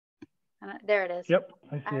There it is. Yep,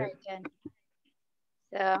 I All see right, it. good.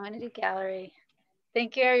 So I'm going to do gallery.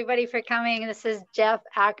 Thank you, everybody, for coming. This is Jeff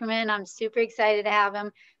Ackerman. I'm super excited to have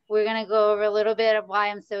him. We're going to go over a little bit of why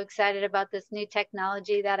I'm so excited about this new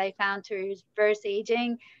technology that I found to reverse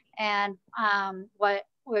aging, and what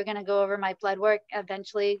we're going to go over my blood work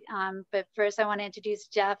eventually. But first, I want to introduce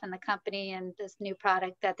Jeff and the company and this new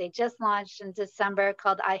product that they just launched in December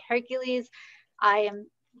called iHeRQles. I am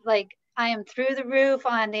I am through the roof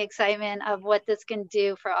on the excitement of what this can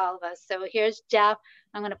do for all of us. So here's Jeff.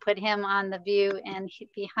 I'm going to put him on the view, and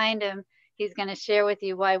behind him, he's going to share with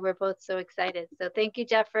you why we're both so excited. So thank you,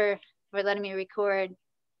 Jeff, for letting me record.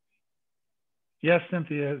 Yes,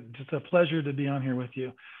 Cynthia, just a pleasure to be on here with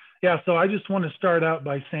you. Yeah, so I just want to start out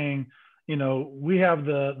by saying, we have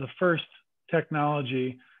the first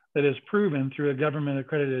technology that is proven through a government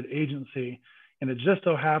accredited agency. And it just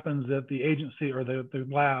so happens that the agency or the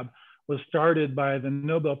lab was started by the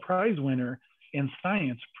Nobel Prize winner in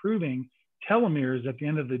science, proving telomeres at the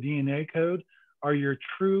end of the DNA code are your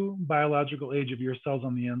true biological age of your cells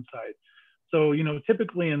on the inside. So,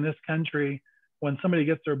 typically in this country, when somebody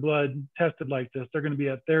gets their blood tested like this, they're going to be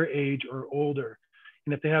at their age or older.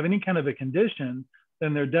 And if they have any kind of a condition,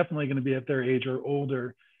 then they're definitely going to be at their age or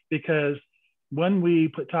older, because when we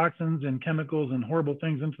put toxins and chemicals and horrible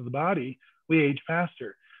things into the body, we age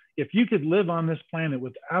faster. If you could live on this planet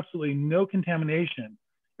with absolutely no contamination,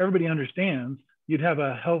 everybody understands you'd have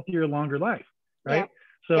a healthier, longer life, right?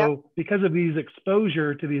 Yeah. So yeah. because of these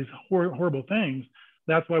exposure to these horrible things,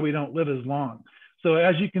 that's why we don't live as long. So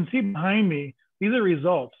as you can see behind me, these are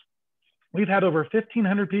results. We've had over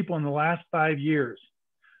 1,500 people in the last 5 years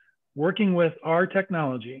working with our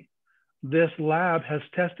technology. This lab has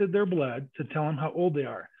tested their blood to tell them how old they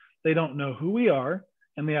are. They don't know who we are,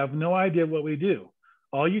 and they have no idea what we do.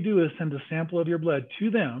 All you do is send a sample of your blood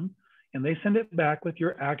to them, and they send it back with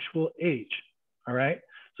your actual age. All right.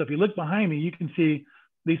 So if you look behind me, you can see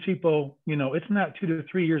these people, it's not 2 to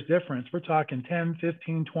 3 years difference. We're talking 10,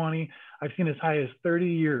 15, 20. I've seen as high as 30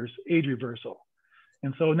 years age reversal.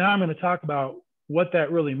 And so now I'm going to talk about what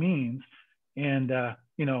that really means and,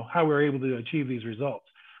 how we're able to achieve these results.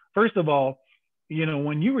 First of all,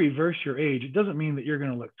 when you reverse your age, it doesn't mean that you're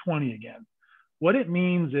going to look 20 again. What it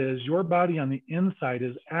means is your body on the inside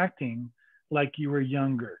is acting like you were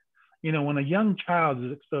younger. When a young child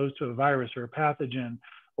is exposed to a virus or a pathogen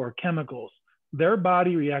or chemicals, their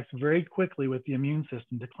body reacts very quickly with the immune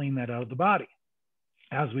system to clean that out of the body.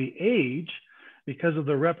 As we age, because of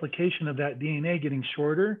the replication of that DNA getting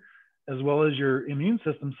shorter, as well as your immune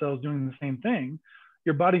system cells doing the same thing,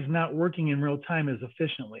 your body's not working in real time as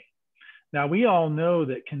efficiently. Now, we all know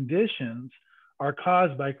that conditions are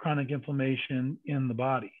caused by chronic inflammation in the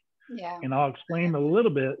body. Yeah. And I'll explain a little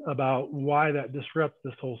bit about why that disrupts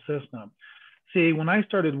this whole system. See, when I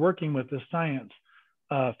started working with this science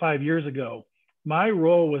 5 years ago, my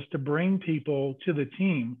role was to bring people to the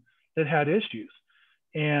team that had issues.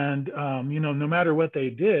 And, no matter what they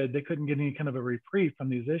did, they couldn't get any kind of a reprieve from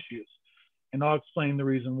these issues. And I'll explain the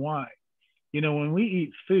reason why. When we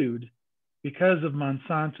eat food, because of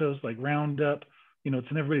Monsanto's like Roundup,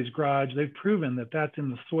 it's in everybody's garage, they've proven that that's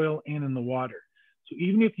in the soil and in the water. So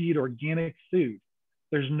even if you eat organic food,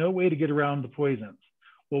 there's no way to get around the poisons.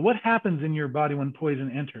 Well, what happens in your body when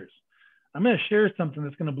poison enters? I'm going to share something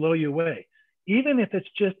that's going to blow you away. Even if it's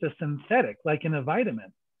just a synthetic, like in a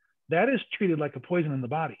vitamin, that is treated like a poison in the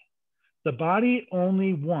body. The body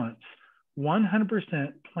only wants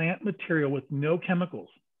 100% plant material with no chemicals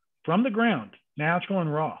from the ground, natural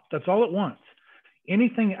and raw. That's all it wants.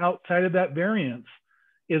 Anything outside of that variance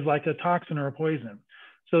is like a toxin or a poison.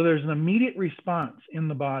 So there's an immediate response in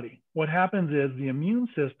the body. What happens is the immune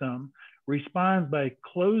system responds by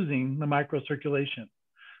closing the microcirculation,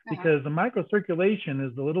 because the microcirculation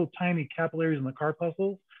is the little tiny capillaries in the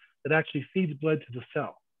corpuscles that actually feeds blood to the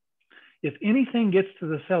cell. If anything gets to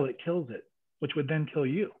the cell, it kills it, which would then kill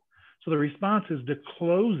you. So the response is to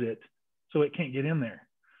close it so it can't get in there.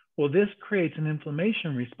 Well, this creates an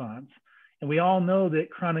inflammation response. And we all know that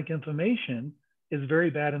chronic inflammation is very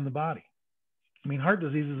bad in the body. I mean, heart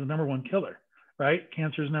disease is the #1 killer, right?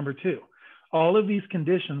 Cancer is #2. All of these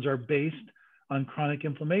conditions are based on chronic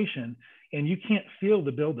inflammation, and you can't feel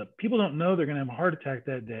the buildup. People don't know they're going to have a heart attack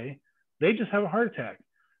that day. They just have a heart attack.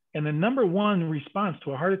 And the #1 response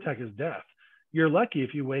to a heart attack is death. You're lucky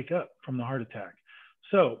if you wake up from the heart attack.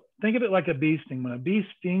 So think of it like a bee sting. When a bee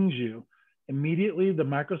stings you, immediately the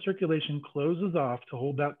microcirculation closes off to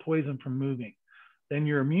hold that poison from moving. Then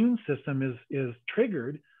your immune system is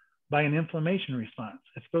triggered by an inflammation response.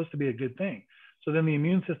 It's supposed to be a good thing. So then the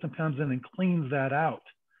immune system comes in and cleans that out.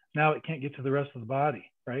 Now it can't get to the rest of the body,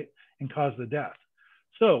 right? And cause the death.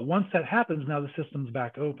 So once that happens, now the system's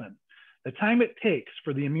back open. The time it takes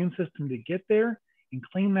for the immune system to get there and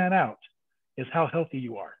clean that out is how healthy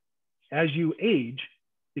you are. As you age,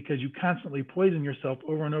 because you constantly poison yourself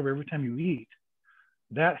over and over every time you eat,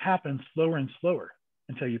 that happens slower and slower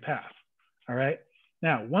until you pass. All right.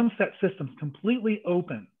 Now, once that system's completely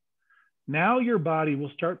open, now your body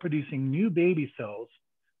will start producing new baby cells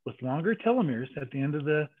with longer telomeres at the end of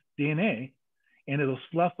the DNA, and it'll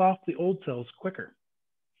slough off the old cells quicker.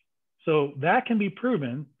 So that can be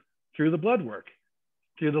proven through the blood work,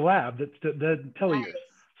 through the lab that tell you.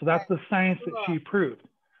 So that's the science that she proved.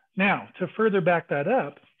 Now, to further back that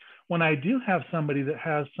up, when I do have somebody that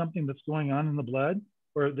has something that's going on in the blood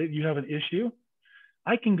or that you have an issue,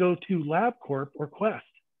 I can go to LabCorp or Quest,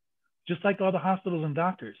 just like all the hospitals and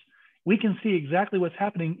doctors. We can see exactly what's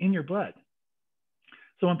happening in your blood.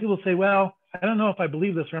 So when people say, well, I don't know if I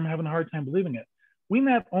believe this or I'm having a hard time believing it, we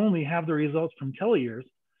not only have the results from teleyears,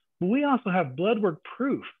 but we also have blood work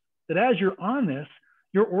proof that as you're on this,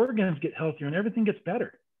 your organs get healthier and everything gets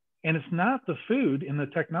better. And it's not the food and the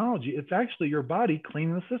technology, it's actually your body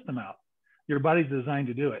cleaning the system out. Your body's designed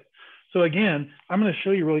to do it. So again, I'm going to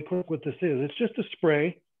show you really quick what this is. It's just a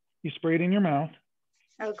spray. You spray it in your mouth.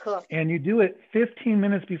 Oh, cool. And you do it 15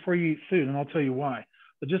 minutes before you eat food, and I'll tell you why.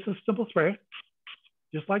 But just a simple spray,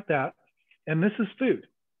 just like that. And this is food.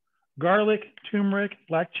 Garlic, turmeric,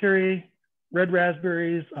 black cherry, red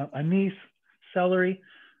raspberries, anise, celery.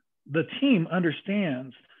 The team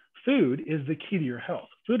understands food is the key to your health.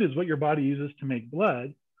 Food is what your body uses to make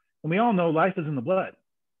blood. And we all know life is in the blood.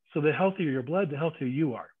 So the healthier your blood, the healthier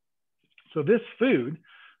you are. So this food,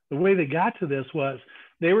 the way they got to this was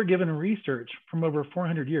they were given research from over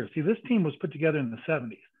 400 years. See, this team was put together in the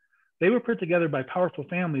 70s. They were put together by powerful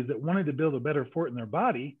families that wanted to build a better fort in their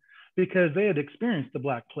body because they had experienced the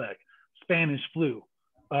Black Plague, Spanish flu,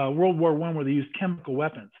 World War I, where they used chemical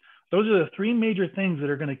weapons. Those are the three major things that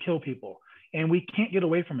are going to kill people. And we can't get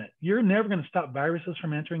away from it. You're never going to stop viruses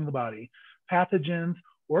from entering the body, pathogens,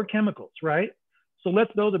 or chemicals, right? So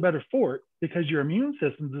let's build a better fort because your immune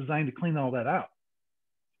system is designed to clean all that out.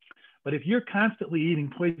 But if you're constantly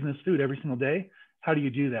eating poisonous food every single day, how do you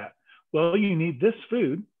do that? Well, you need this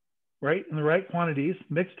food, right, in the right quantities,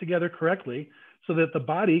 mixed together correctly, so that the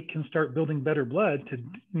body can start building better blood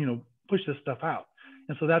to, push this stuff out.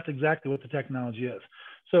 And so that's exactly what the technology is.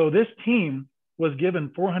 So this team was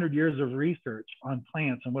given 400 years of research on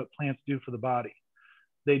plants and what plants do for the body.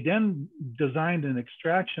 They then designed an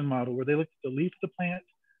extraction model where they looked at the leaf of the plant,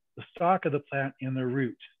 the stalk of the plant, and the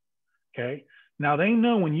root. Okay. Now they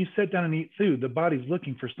know when you sit down and eat food, the body's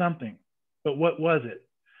looking for something, but what was it?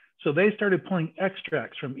 So they started pulling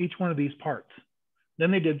extracts from each one of these parts.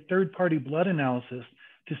 Then they did third-party blood analysis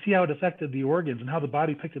to see how it affected the organs and how the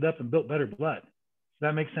body picked it up and built better blood. Does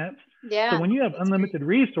that make sense? Yeah. So when you have unlimited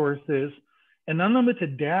resources and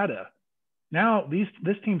unlimited data, now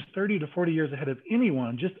this team's 30 to 40 years ahead of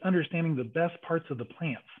anyone just understanding the best parts of the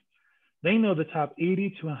plants. They know the top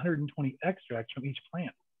 80 to 120 extracts from each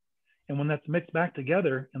plant. And when that's mixed back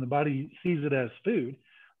together and the body sees it as food,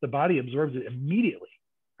 the body absorbs it immediately.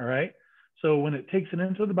 All right. So when it takes it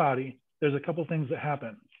into the body, there's a couple things that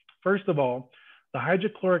happen. First of all, the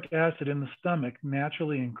hydrochloric acid in the stomach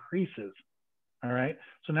naturally increases. All right.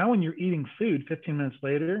 So now when you're eating food 15 minutes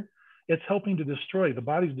later, it's helping to destroy, the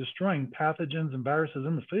body's destroying pathogens and viruses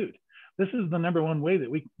in the food. This is the number one way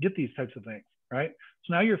that we get these types of things, right?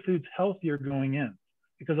 So now your food's healthier going in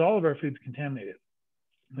because all of our food's contaminated.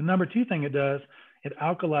 The number two thing it does, it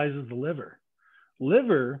alkalizes the liver.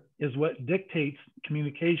 Liver is what dictates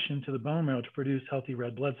communication to the bone marrow to produce healthy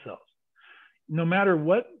red blood cells. No matter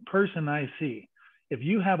what person I see, if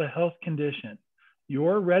you have a health condition,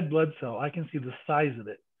 your red blood cell, I can see the size of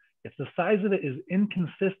it. If the size of it is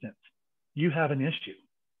inconsistent, you have an issue,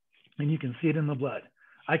 and you can see it in the blood.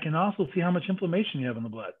 I can also see how much inflammation you have in the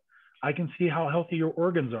blood. I can see how healthy your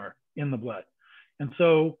organs are in the blood. And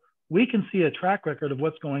so we can see a track record of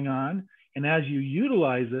what's going on. And as you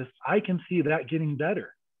utilize this, I can see that getting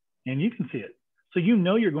better, and you can see it. So you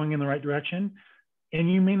know you're going in the right direction, and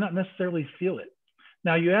you may not necessarily feel it.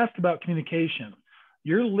 Now, you asked about communication.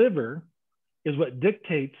 Your liver is what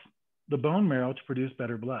dictates the bone marrow to produce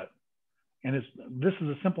better blood. And this is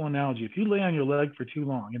a simple analogy. If you lay on your leg for too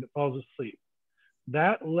long and it falls asleep,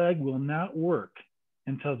 that leg will not work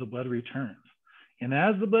until the blood returns. And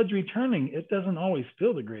as the blood's returning, it doesn't always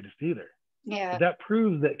feel the greatest either. Yeah. That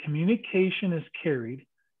proves that communication is carried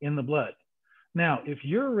in the blood. Now, if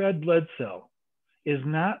your red blood cell is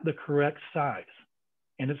not the correct size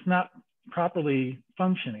and it's not properly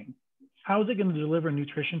functioning, how is it going to deliver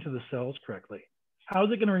nutrition to the cells correctly? How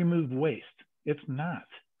is it going to remove waste? It's not.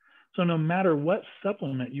 So no matter what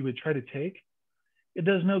supplement you would try to take, it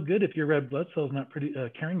does no good if your red blood cell is not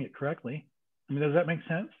carrying it correctly. I mean, does that make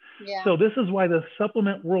sense? Yeah. So this is why the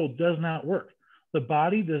supplement world does not work. The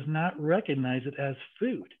body does not recognize it as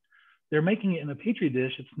food. They're making it in a petri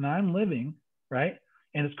dish. It's non-living, right?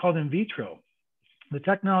 And it's called in vitro. The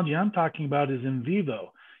technology I'm talking about is in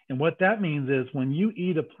vivo. And what that means is when you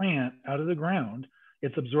eat a plant out of the ground,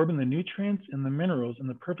 it's absorbing the nutrients and the minerals in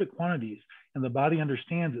the perfect quantities, and the body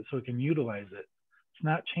understands it so it can utilize it. It's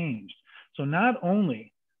not changed. So not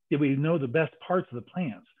only did we know the best parts of the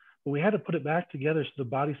plants, but we had to put it back together so the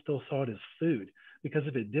body still saw it as food, because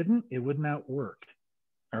if it didn't, it would not work.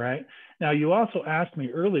 All right. Now, you also asked me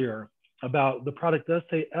earlier about the product does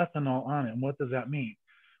say ethanol on it, and what does that mean?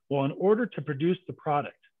 Well, in order to produce the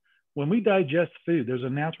product, when we digest food, there's a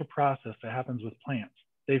natural process that happens with plants.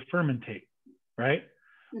 They fermentate, right?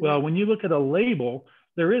 Mm-hmm. Well, when you look at a label,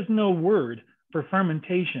 there is no word for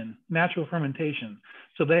fermentation, natural fermentation.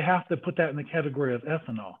 So they have to put that in the category of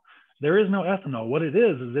ethanol. There is no ethanol. What it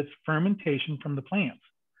is it's fermentation from the plants.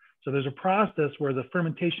 So there's a process where the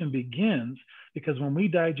fermentation begins, because when we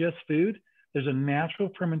digest food, there's a natural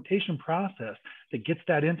fermentation process that gets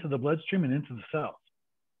that into the bloodstream and into the cells.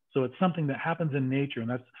 So it's something that happens in nature, and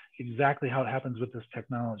that's exactly how it happens with this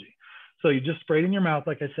technology. So you just spray it in your mouth,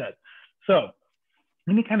 like I said. So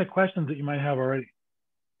any kind of questions that you might have already?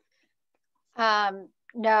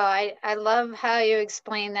 No, I love how you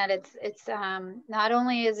explain that it's not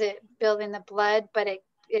only is it building the blood, but it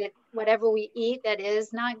whatever we eat that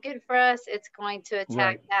is not good for us, it's going to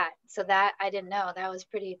attack that. So that I didn't know.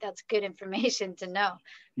 That's good information to know.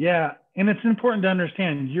 Yeah, and it's important to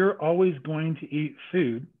understand you're always going to eat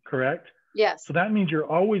food, correct? Yes. So that means you're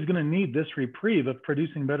always going to need this reprieve of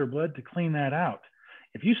producing better blood to clean that out.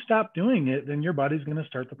 If you stop doing it, then your body's going to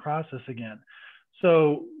start the process again.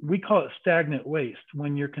 So we call it stagnant waste.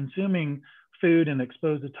 When you're consuming food and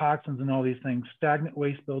exposed to toxins and all these things, stagnant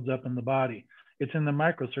waste builds up in the body. It's in the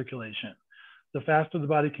microcirculation. The faster the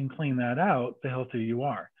body can clean that out, the healthier you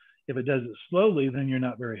are. If it does it slowly, then you're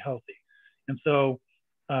not very healthy. And so,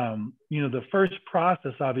 the first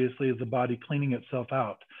process, obviously, is the body cleaning itself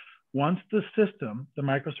out. Once the system, the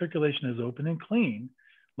microcirculation is open and clean,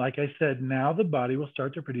 like I said, now the body will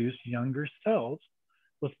start to produce younger cells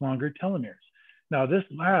with longer telomeres. Now, this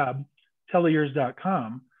lab,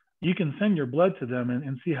 telomeres.com, you can send your blood to them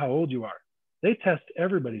and see how old you are. They test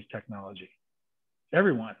everybody's technology,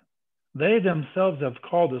 everyone. They themselves have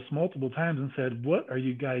called us multiple times and said, what are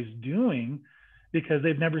you guys doing? Because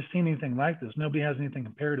they've never seen anything like this. Nobody has anything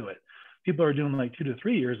compared to it. People are doing like 2 to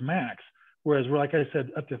 3 years max, whereas we're, like I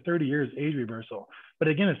said, up to 30 years age reversal. But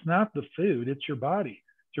again, it's not the food, it's your body.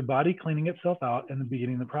 It's your body cleaning itself out and then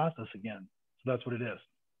beginning the process again. So that's what it is.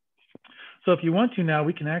 So if you want to now,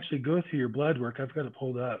 we can actually go through your blood work. I've got it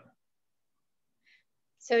pulled up.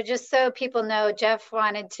 So just so people know, Jeff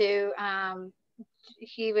wanted to,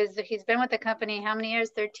 he's been with the company how many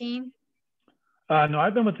years, 13? No,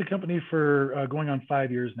 I've been with the company for going on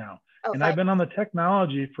 5 years now. Oh, and I've been on the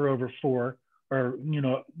technology for over 4 or,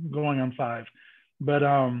 going on 5. But,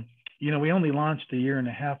 we only launched a year and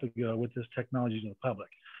a half ago with this technology to the public.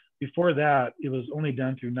 Before that, it was only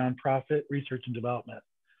done through nonprofit research and development.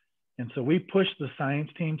 And so we pushed the science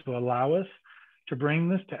team to allow us to bring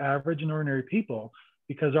this to average and ordinary people,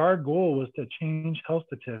 because our goal was to change health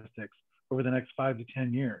statistics over the next 5 to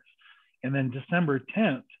 10 years. And then December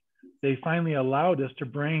 10th, they finally allowed us to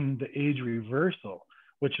bring the age reversal,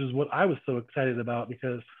 which is what I was so excited about,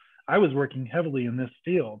 because I was working heavily in this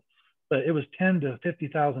field, but it was $10,000 to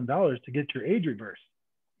 $50,000 to get your age reversed.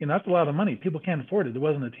 That's a lot of money. People can't afford it. It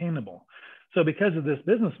wasn't attainable. So because of this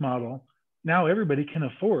business model, now everybody can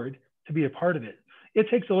afford to be a part of it. It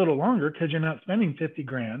takes a little longer because you're not spending 50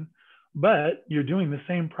 grand, but you're doing the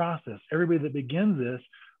same process. Everybody that begins this,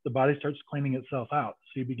 the body starts cleaning itself out.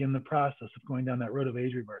 So you begin the process of going down that road of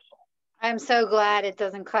age reversal. I'm so glad it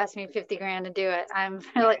doesn't cost me 50 grand to do it. I'm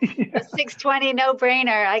really a 620 no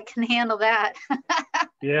brainer. I can handle that.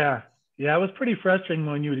 Yeah. It was pretty frustrating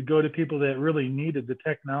when you would go to people that really needed the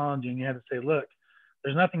technology and you had to say, look,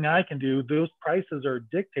 there's nothing I can do. Those prices are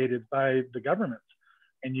dictated by the government,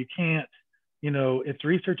 and you can't, it's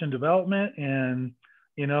research and development, and,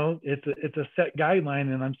 it's a set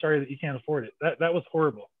guideline, and I'm sorry that you can't afford it. That was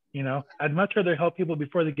horrible. I'd much rather help people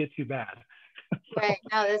before they get too bad. Right.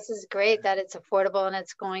 No, this is great that it's affordable and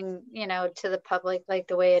it's going, to the public like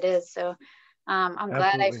the way it is. So I'm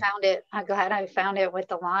glad I found it. I'm glad I found it with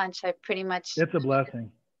the launch. I pretty much. It's a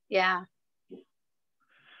blessing. Yeah.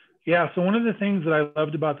 Yeah. So one of the things that I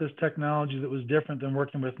loved about this technology that was different than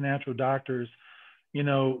working with natural doctors you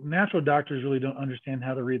know, natural doctors really don't understand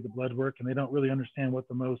how to read the blood work, and they don't really understand what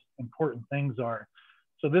the most important things are.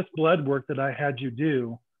 So this blood work that I had you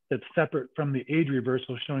do, that's separate from the age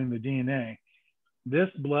reversal showing the DNA, this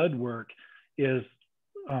blood work is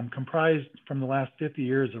comprised from the last 50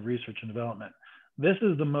 years of research and development. This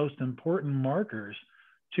is the most important markers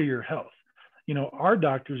to your health. You know, our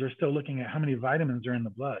doctors are still looking at how many vitamins are in the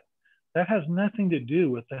blood. That has nothing to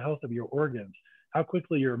do with the health of your organs, how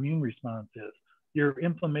quickly your immune response is, your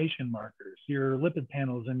inflammation markers, your lipid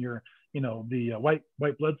panels, and your, you know, the white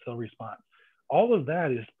blood cell response. All of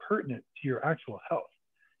that is pertinent to your actual health.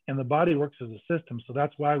 And the body works as a system. So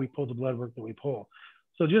that's why we pull the blood work that we pull.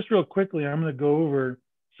 So just real quickly, I'm going to go over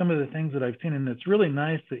some of the things that I've seen. And it's really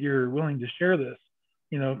nice that you're willing to share this,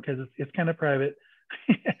 you know, because it's kind of private.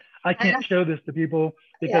 I can't show this to people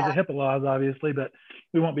because of HIPAA laws, obviously, but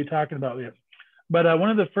we won't be talking about it. But one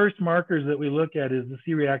of the first markers that we look at is the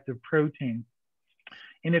C-reactive protein.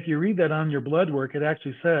 And if you read that on your blood work, it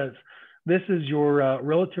actually says, this is your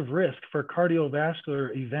relative risk for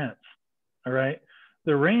cardiovascular events, all right?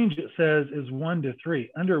 The range, it says, is 1 to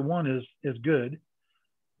 3. Under 1 is good.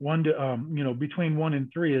 1 to, you know, between 1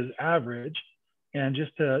 and 3 is average. And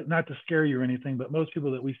just to, not to scare you or anything, but most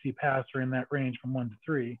people that we see pass are in that range from 1 to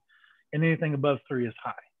 3. And anything above 3 is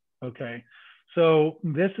high, okay? So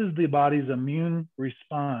this is the body's immune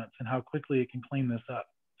response and how quickly it can clean this up.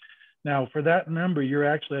 Now, for that number, you're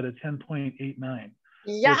actually at a 10.89,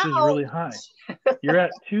 which is really high. You're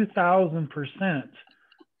at 2,000%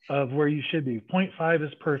 of where you should be. 0.5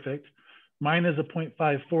 is perfect. Mine is a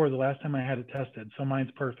 0.54 the last time I had it tested, so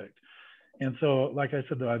mine's perfect. And so, like I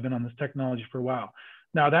said, though, I've been on this technology for a while.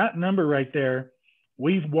 Now, that number right there,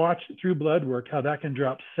 we've watched through blood work how that can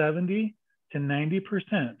drop 70 to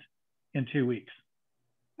 90% in 2 weeks.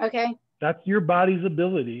 Okay. That's your body's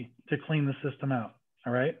ability to clean the system out,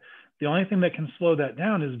 all right? The only thing that can slow that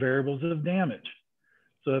down is variables of damage.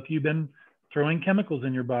 So if you've been throwing chemicals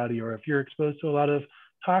in your body, or if you're exposed to a lot of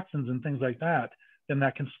toxins and things like that, then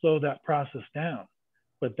that can slow that process down.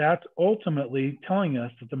 But that's ultimately telling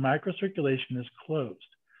us that the microcirculation is closed.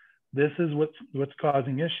 This is what's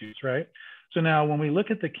causing issues, right? So now when we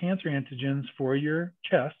look at the cancer antigens for your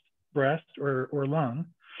chest, breast, or lung,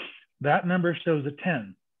 that number shows a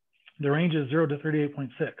 10. The range is 0 to 38.6.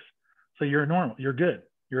 So you're normal, you're good,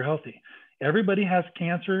 you're healthy. Everybody has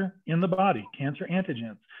cancer in the body, cancer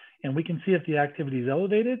antigens, and we can see if the activity is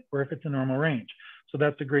elevated or if it's a normal range. So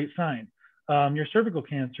that's a great sign. Your cervical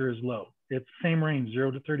cancer is low. It's the same range,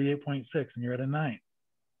 0 to 38.6, and you're at a 9.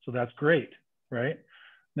 So that's great, right?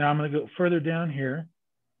 Now I'm going to go further down here.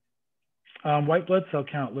 White blood cell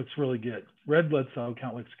count looks really good. Red blood cell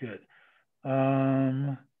count looks good.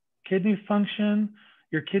 Kidney function,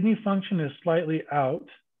 your kidney function is slightly out,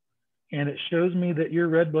 and it shows me that your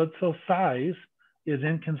red blood cell size is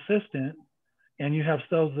inconsistent, and you have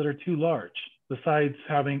cells that are too large. Besides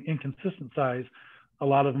having inconsistent size, a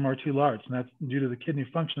lot of them are too large, and that's due to the kidney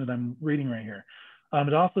function that I'm reading right here.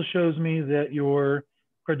 It also shows me that your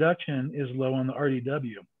production is low on the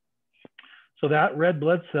RDW. So that red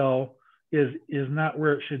blood cell is not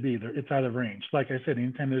where it should be. It's out of range. Like I said,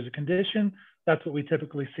 anytime there's a condition, that's what we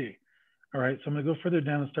typically see. All right, so I'm gonna go further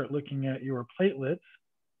down and start looking at your platelets.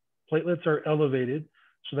 Platelets are elevated,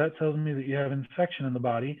 so that tells me that you have infection in the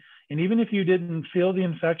body. And even if you didn't feel the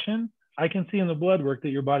infection, I can see in the blood work that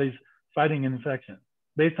your body's fighting an infection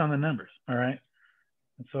based on the numbers, all right?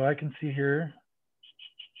 And so I can see here,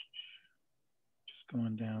 just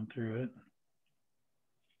going down through it.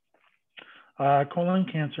 Colon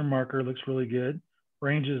cancer marker looks really good.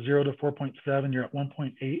 Range is 0 to 4.7, you're at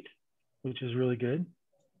 1.8, which is really good.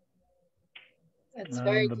 That's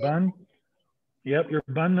very the good. bun, yep, your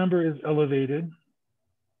bun number is elevated.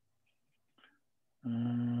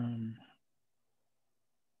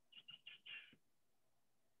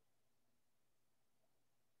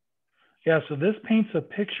 Yeah, so this paints a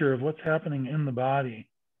picture of what's happening in the body.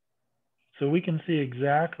 So we can see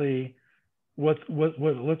exactly what it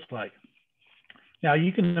looks like. Now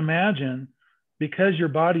you can imagine, because your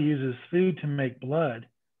body uses food to make blood,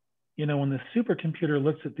 you know, when the supercomputer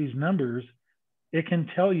looks at these numbers, it can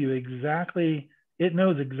tell you exactly, it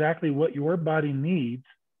knows exactly what your body needs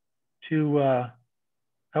to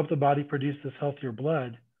help the body produce this healthier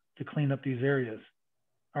blood to clean up these areas.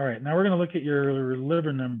 All right, now we're going to look at your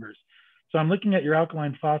liver numbers. So I'm looking at your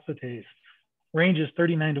alkaline phosphatase. Range is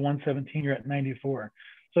 39 to 117, you're at 94.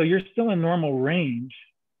 So you're still in normal range.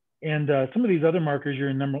 And some of these other markers, you're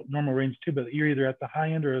in normal range too, but you're either at the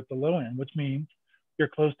high end or at the low end, which means you're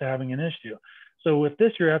close to having an issue. So with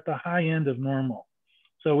this, you're at the high end of normal.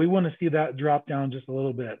 So we want to see that drop down just a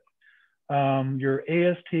little bit. Your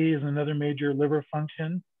AST is another major liver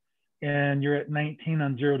function, and you're at 19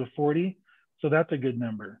 on 0 to 40. So that's a good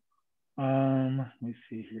number. Let me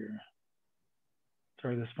see here.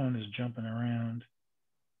 Sorry, this phone is jumping around.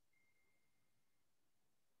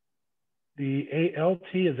 The ALT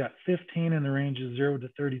is at 15 and the range is 0 to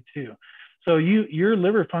 32. So your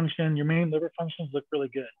liver function, your main liver functions look really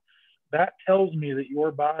good. That tells me that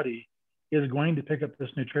your body is going to pick up this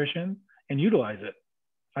nutrition and utilize it.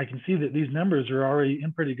 I can see that these numbers are already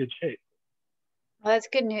in pretty good shape. Well, that's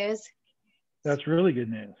good news. That's really good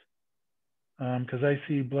news. Because I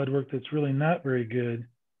see blood work that's really not very good,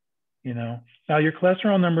 you know. Now your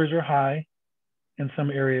cholesterol numbers are high in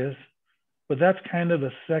some areas, but that's kind of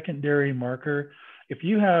a secondary marker. If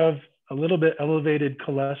you have a little bit elevated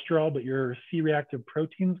cholesterol, but your C-reactive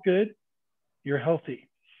protein's good, you're healthy.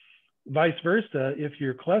 Vice versa, if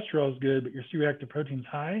your cholesterol is good, but your C-reactive protein's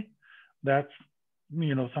high, that's,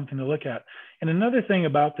 you know, something to look at. And another thing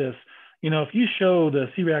about this, you know, if you show the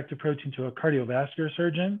C-reactive protein to a cardiovascular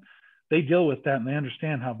surgeon, they deal with that and they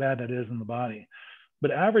understand how bad that is in the body.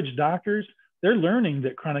 But average doctors, they're learning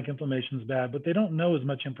that chronic inflammation is bad, but they don't know as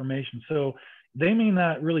much information. So they may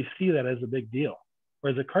not really see that as a big deal.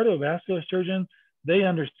 Whereas a cardiovascular surgeon, they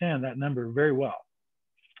understand that number very well.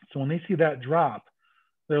 So when they see that drop,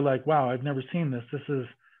 they're like, wow, I've never seen this. This is,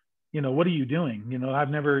 you know, what are you doing? You know, I've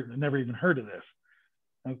never even heard of this.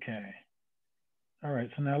 Okay. All right.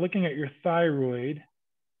 So now looking at your thyroid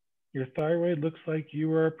looks like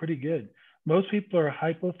you are pretty good. Most people are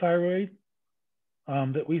hypothyroid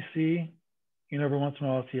that we see. You know, every once in a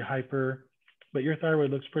while I'll see hyper, but your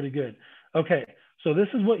thyroid looks pretty good. Okay. So this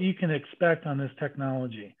is what you can expect on this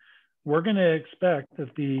technology. We're going to expect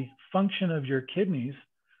that the function of your kidneys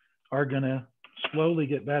are going to slowly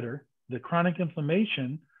get better. The chronic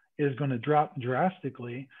inflammation is going to drop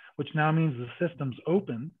drastically, which now means the system's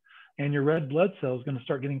open and your red blood cell is going to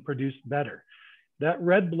start getting produced better. That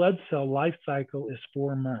red blood cell life cycle is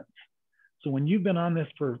 4 months. So when you've been on this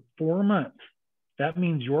for 4 months, that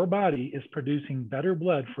means your body is producing better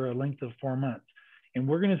blood for a length of 4 months. And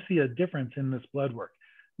we're going to see a difference in this blood work.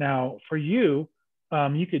 Now, for you,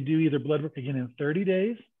 you could do either blood work again in 30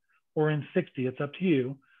 days or in 60. It's up to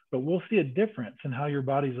you. But we'll see a difference in how your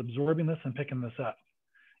body's absorbing this and picking this up.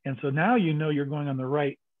 And so now you know you're going on the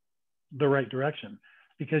right direction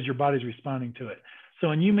because your body's responding to it.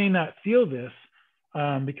 So, and you may not feel this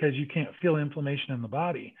because you can't feel inflammation in the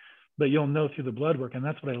body, but you'll know through the blood work. And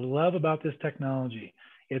that's what I love about this technology.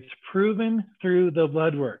 It's proven through the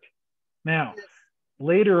blood work. Now,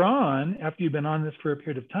 later on, after you've been on this for a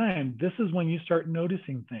period of time, this is when you start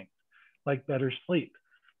noticing things like better sleep,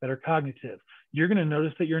 better cognitive. You're going to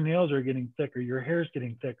notice that your nails are getting thicker, your hair's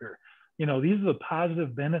getting thicker. You know, these are the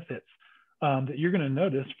positive benefits that you're going to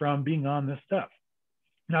notice from being on this stuff.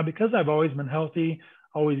 Now, because I've always been healthy,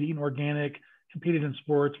 always eaten organic, competed in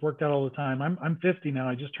sports, worked out all the time. I'm 50 now.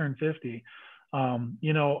 I just turned 50.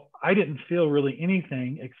 You know, I didn't feel really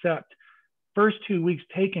anything except first 2 weeks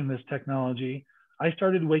taking this technology, I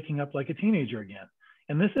started waking up like a teenager again.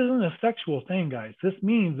 And this isn't a sexual thing, guys. This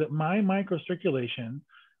means that my microcirculation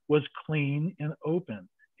was clean and open.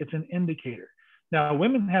 It's an indicator. Now,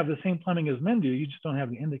 women have the same plumbing as men do. You just don't have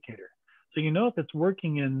the indicator. So you know if it's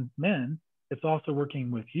working in men, it's also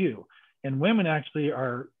working with you. And women actually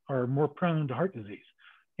are more prone to heart disease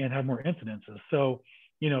and have more incidences. So,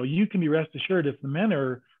 you know, you can be rest assured if the men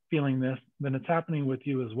are feeling this, then it's happening with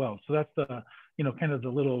you as well. So that's the, you know, kind of the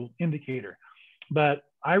little indicator. But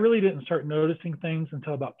I really didn't start noticing things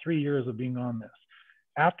until about 3 years of being on this.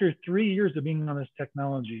 After 3 years of being on this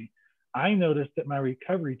technology, I noticed that my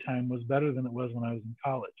recovery time was better than it was when I was in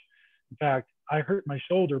college. In fact, I hurt my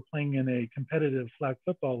shoulder playing in a competitive flag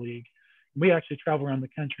football league. We actually travel around the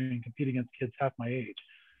country and compete against kids half my age.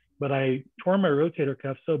 But I tore my rotator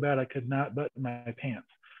cuff so bad I could not button my pants.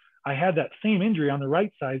 I had that same injury on the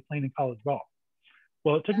right side playing in college ball.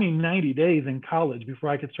 Well, it took me 90 days in college before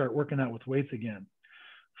I could start working out with weights again.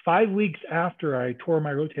 5 weeks after I tore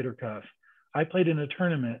my rotator cuff, I played in a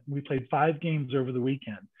tournament. We played 5 games over the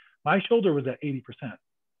weekend. My shoulder was at 80%.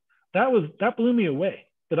 That blew me away,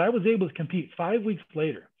 that I was able to compete 5 weeks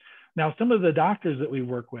later. Now, some of the doctors that we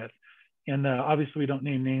work with, and obviously we don't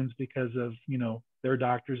name names because of, you know, they're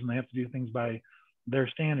doctors and they have to do things by their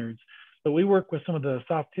standards. But we work with some of the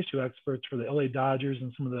soft tissue experts for the LA Dodgers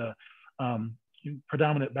and some of the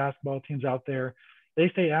predominant basketball teams out there.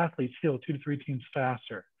 They say athletes heal 2 to 3 teams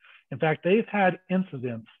faster. In fact, they've had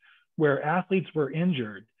incidents where athletes were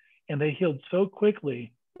injured and they healed so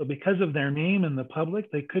quickly, but because of their name in the public,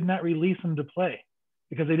 they could not release them to play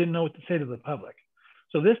because they didn't know what to say to the public.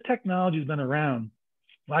 So this technology has been around,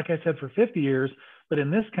 like I said, for 50 years, but in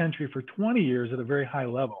this country for 20 years at a very high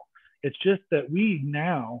level. It's just that we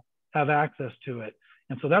now have access to it.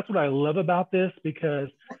 And so that's what I love about this, because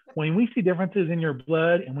when we see differences in your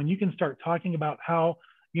blood and when you can start talking about how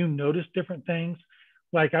you notice different things,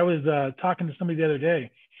 like I was talking to somebody the other day,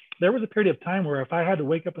 there was a period of time where if I had to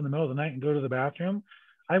wake up in the middle of the night and go to the bathroom,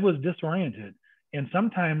 I was disoriented. And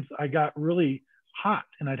sometimes I got really hot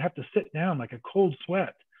and I'd have to sit down like a cold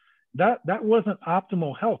sweat. That wasn't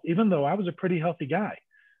optimal health, even though I was a pretty healthy guy.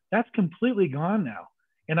 That's completely gone now.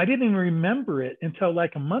 And I didn't even remember it until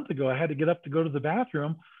like a month ago. I had to get up to go to the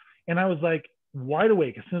bathroom and I was like wide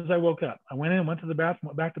awake as soon as I woke up. I went in, went to the bathroom,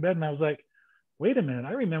 went back to bed, and I was like, wait a minute.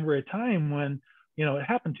 I remember a time when, it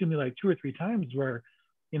happened to me like 2 or 3 times where,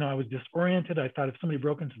 I was disoriented. I thought if somebody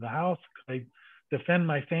broke into the house, could I defend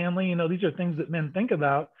my family? These are things that men think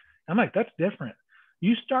about. I'm like, that's different.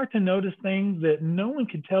 You start to notice things that no one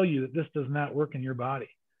can tell you that this does not work in your body.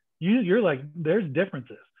 You're like, there's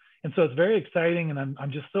differences. And so it's very exciting. And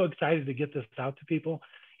I'm just so excited to get this out to people.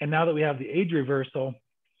 And now that we have the age reversal,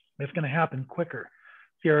 it's going to happen quicker.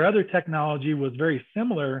 See, our other technology was very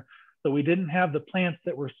similar, but we didn't have the plants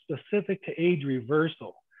that were specific to age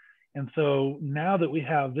reversal. And so now that we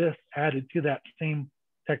have this added to that same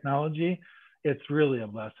technology, it's really a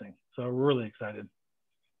blessing. So we're really excited.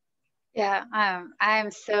 Yeah,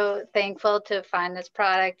 I'm so thankful to find this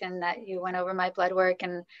product and that you went over my blood work.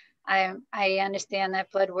 And I understand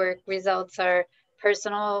that blood work results are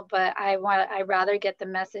personal, but I rather get the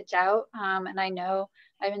message out. And I know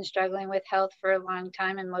I've been struggling with health for a long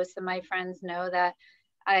time, and most of my friends know that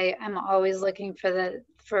I am always looking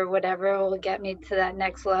for whatever will get me to that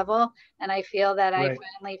next level. And I feel that I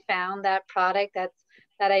finally found that product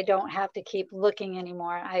that I don't have to keep looking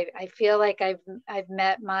anymore. I feel like I've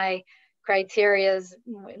met my criterias.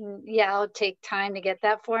 Yeah, I'll take time to get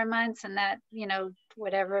that 4 months and that,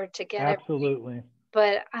 whatever to get absolutely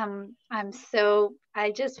everything. But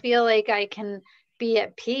I just feel like I can be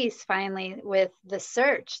at peace finally with the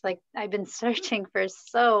search. Like I've been searching for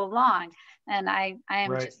so long, and I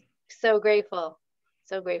am just so grateful.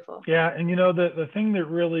 So grateful. Yeah. And the thing that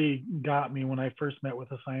really got me when I first met with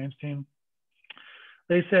the science team,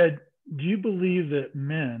 they said, do you believe that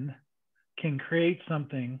men can create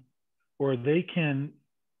something, or they can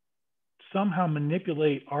somehow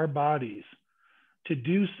manipulate our bodies to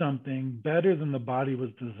do something better than the body was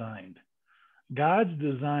designed? God's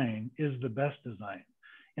design is the best design.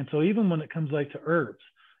 And so even when it comes like to herbs,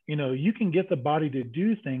 you can get the body to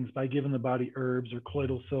do things by giving the body herbs or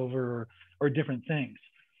colloidal silver or different things.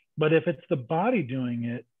 But if it's the body doing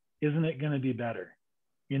it, isn't it going to be better?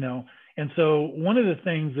 And so one of the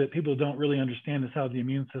things that people don't really understand is how the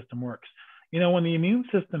immune system works. When the immune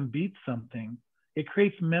system beats something, it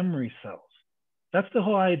creates memory cells. That's the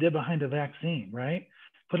whole idea behind a vaccine, right?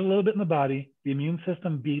 Put a little bit in the body, the immune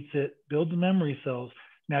system beats it, builds memory cells.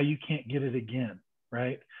 Now you can't get it again,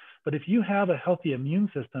 right? But if you have a healthy immune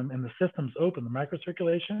system and the system's open, the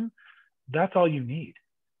microcirculation, that's all you need.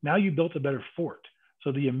 Now you built a better fort.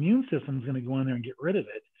 So the immune system is going to go in there and get rid of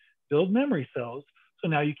it, build memory cells, so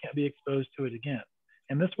now you can't be exposed to it again.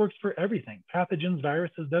 And this works for everything. Pathogens,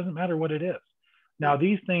 viruses, doesn't matter what it is. Now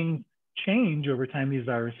these things change over time, these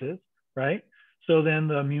viruses, right? So then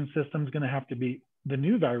the immune system is going to have to beat the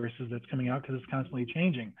new viruses that's coming out because it's constantly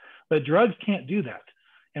changing. But drugs can't do that.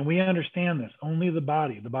 And we understand this. Only the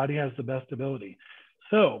body has the best ability.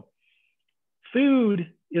 So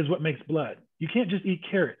food is what makes blood. You can't just eat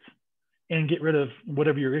carrots and get rid of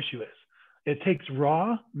whatever your issue is. It takes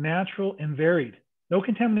raw, natural, and varied. No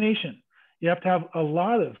contamination. You have to have a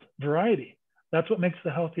lot of variety. That's what makes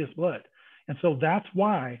the healthiest blood. And so that's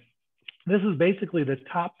why this is basically the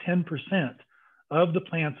top 10% of the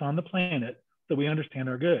plants on the planet that we understand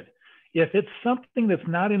are good. If it's something that's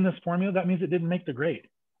not in this formula, that means it didn't make the grade.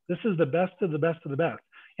 This is the best of the best of the best.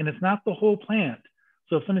 And it's not the whole plant.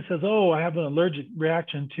 So if somebody says, oh, I have an allergic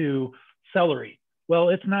reaction to celery. Well,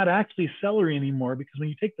 it's not actually celery anymore, because when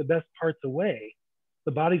you take the best parts away,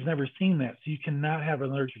 the body's never seen that. So you cannot have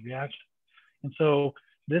an allergic reaction. And so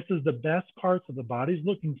this is the best parts that the body's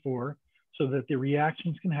looking for, so that the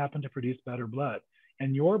reactions can happen to produce better blood.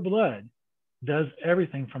 And your blood does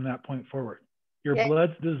everything from that point forward. Your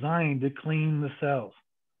blood's designed to clean the cells.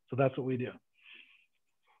 So that's what we do.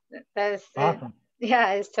 That's awesome.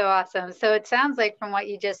 Yeah, it's so awesome. So it sounds like from what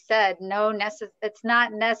you just said, it's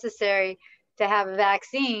not necessary to have a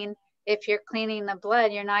vaccine. If you're cleaning the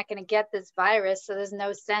blood, you're not going to get this virus. So there's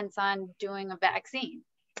no sense on doing a vaccine,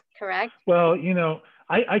 correct? Well,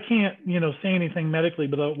 I can't, say anything medically,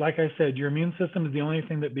 but like I said, your immune system is the only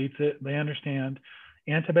thing that beats it. They understand.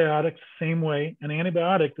 Antibiotics, same way. An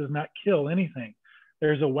antibiotic does not kill anything.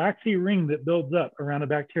 there's a waxy ring that builds up around a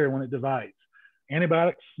bacteria when it divides.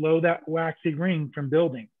 Antibiotics slow that waxy ring from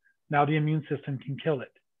building. Now the immune system can kill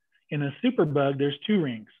it. In a superbug, there's 2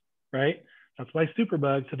 rings, right? That's why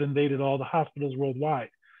superbugs have invaded all the hospitals worldwide.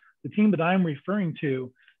 The team that I'm referring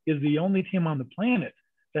to is the only team on the planet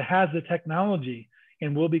that has the technology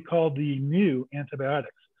and will be called the new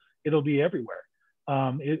antibiotics. It'll be everywhere.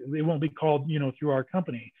 It won't be called, through our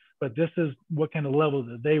company, but this is what kind of level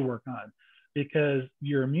that they work on, because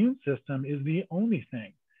your immune system is the only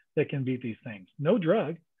thing that can beat these things. No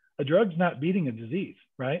drug. A drug's not beating a disease,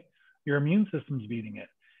 right? Your immune system's beating it.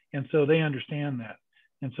 And so they understand that.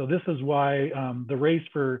 And so this is why the race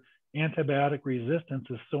for antibiotic resistance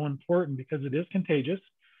is so important, because it is contagious.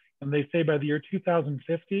 And they say by the year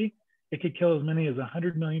 2050, it could kill as many as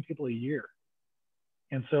 100 million people a year.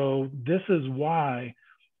 And so this is why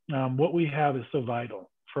what we have is so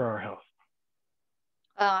vital for our health.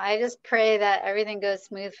 Well, I just pray that everything goes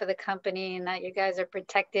smooth for the company and that you guys are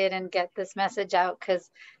protected and get this message out,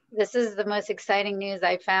 because this is the most exciting news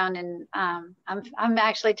I found. And I'm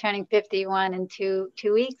actually turning 51 in two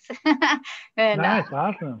weeks. And, nice,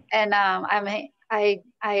 awesome. And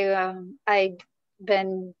I've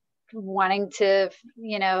been wanting to,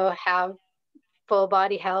 have full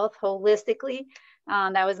body health holistically.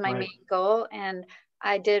 That was my main goal, and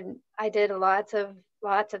I did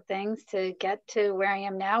lots of things to get to where I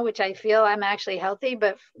am now, which I feel I'm actually healthy.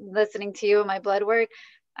 But listening to you and my blood work,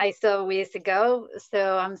 I still have ways to go.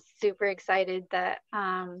 So I'm super excited that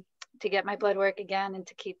to get my blood work again and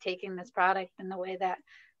to keep taking this product in the way that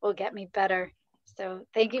will get me better. So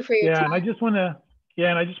thank you for your time. And I just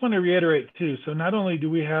want to reiterate too. So not only do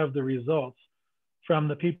we have the results from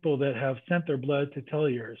the people that have sent their blood to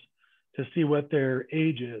Telliers to see what their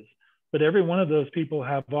age is, but every one of those people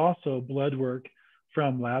have also blood work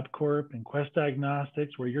from LabCorp and Quest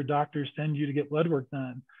Diagnostics, where your doctors send you to get blood work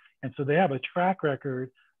done. And so they have a track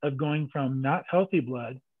record of going from not healthy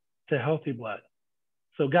blood to healthy blood.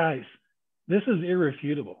 So guys, this is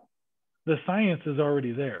irrefutable. The science is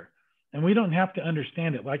already there, and we don't have to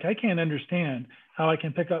understand it. Like, I can't understand how I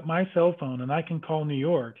can pick up my cell phone and I can call New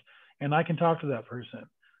York and I can talk to that person.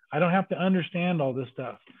 I don't have to understand all this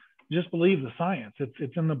stuff. Just believe the science.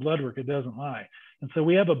 It's in the blood work. It doesn't lie. And so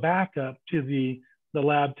we have a backup to the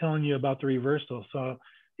lab telling you about the reversal. So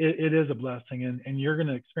it is a blessing, and you're going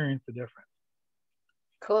to experience the difference.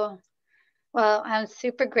 Cool. Well, I'm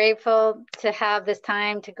super grateful to have this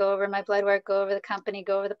time to go over my blood work, go over the company,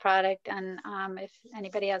 go over the product. And if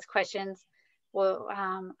anybody has questions, well,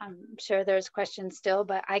 I'm sure there's questions still,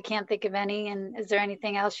 but I can't think of any. And is there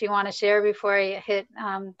anything else you want to share before I hit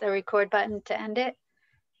the record button to end it?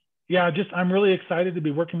 Yeah, I'm really excited to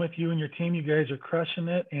be working with you and your team. You guys are crushing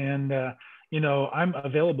it. And, I'm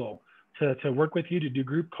available to work with you, to do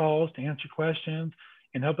group calls, to answer questions,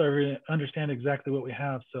 and help everyone understand exactly what we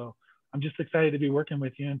have. So I'm just excited to be working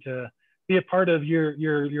with you and to be a part of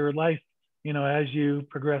your life, as you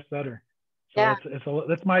progress better. So yeah,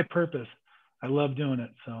 that's my purpose. I love doing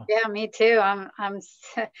it. So yeah, me too.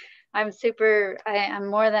 I'm super. I'm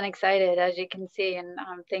more than excited, as you can see. And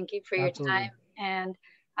thank you for your time. And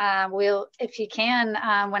if you can,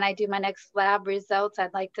 when I do my next lab results,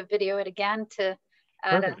 I'd like to video it again to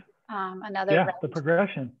add another. Yeah, the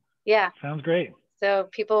progression. Yeah. Sounds great. So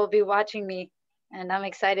people will be watching me, and I'm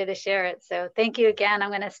excited to share it. So thank you again. I'm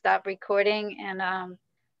going to stop recording, and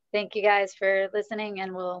thank you guys for listening,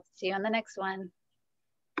 and we'll see you on the next one.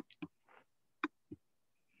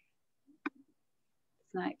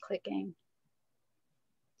 It's not clicking.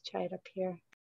 Let's try it up here.